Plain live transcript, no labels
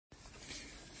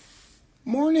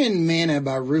Morning Manna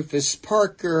by Rufus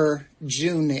Parker,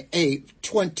 June 8th,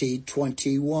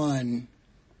 2021.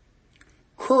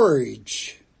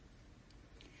 Courage.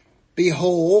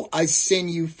 Behold, I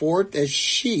send you forth as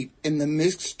sheep in the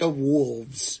midst of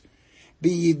wolves.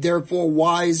 Be ye therefore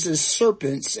wise as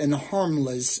serpents and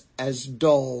harmless as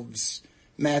doves.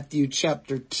 Matthew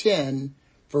chapter 10,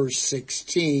 verse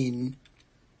 16.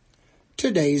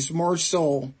 Today's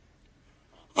morsel.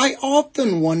 I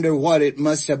often wonder what it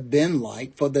must have been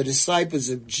like for the disciples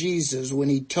of Jesus when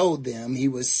he told them he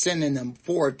was sending them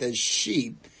forth as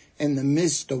sheep in the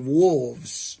midst of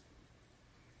wolves.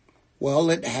 Well,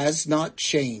 it has not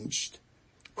changed.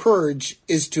 Courage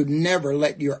is to never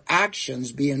let your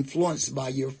actions be influenced by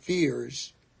your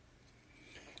fears.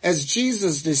 As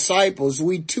Jesus' disciples,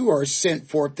 we too are sent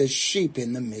forth as sheep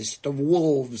in the midst of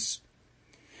wolves.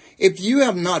 If you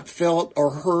have not felt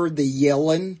or heard the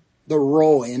yelling, the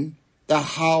roaring, the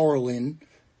howling,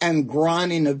 and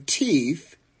grinding of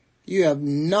teeth, you have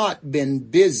not been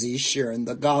busy sharing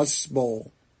the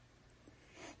gospel.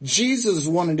 Jesus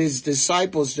wanted his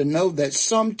disciples to know that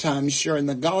sometimes sharing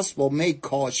the gospel may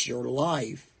cost your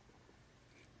life.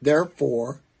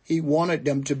 Therefore, he wanted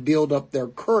them to build up their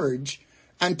courage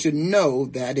and to know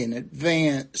that in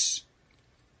advance.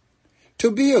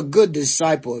 To be a good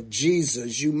disciple of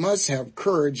Jesus, you must have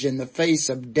courage in the face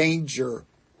of danger,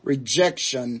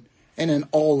 rejection, and in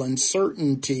all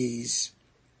uncertainties.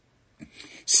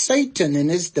 Satan and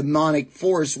his demonic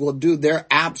force will do their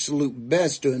absolute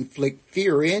best to inflict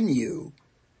fear in you.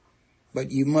 But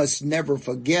you must never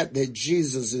forget that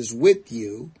Jesus is with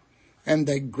you, and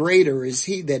that greater is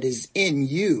he that is in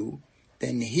you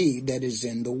than he that is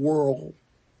in the world.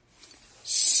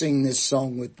 Sing this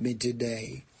song with me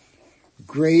today.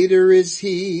 Greater is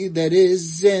he that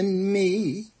is in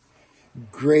me.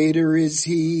 Greater is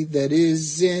he that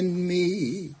is in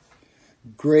me.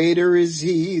 Greater is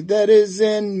he that is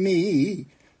in me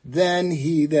than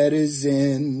he that is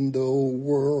in the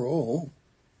world.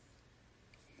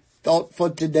 Thought for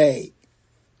today.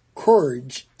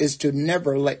 Courage is to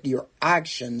never let your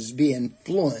actions be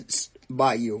influenced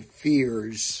by your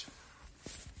fears.